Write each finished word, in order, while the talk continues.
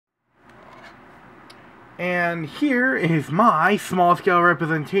And here is my small-scale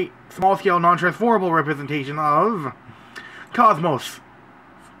non-transformable representation of Cosmos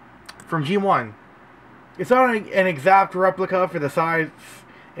from G1. It's not an exact replica for the size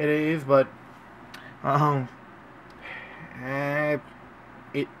it is, but I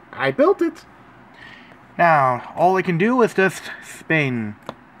built it. Now, all I can do is just spin.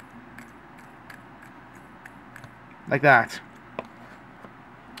 Like that.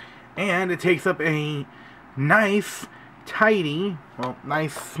 And it takes up a nice, tidy, well,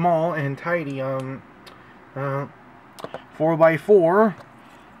 nice, small, and tidy, 4x4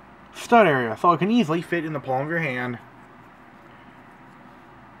 stud area. So it can easily fit in the palm of your hand.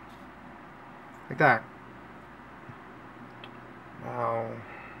 Like that. Now,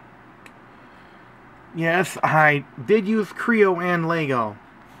 yes, I did use Creo and Lego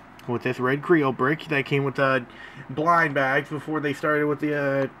with this red Creo brick that came with the blind bags before they started with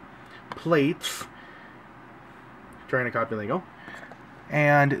the plates. Trying to copy Lego.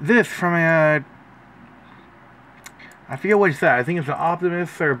 And this from a, I forget what it's that. I think it's an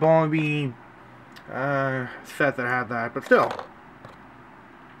Optimus or Bumblebee set that had that, but still,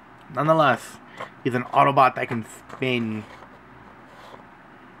 nonetheless, he's an Autobot that can spin.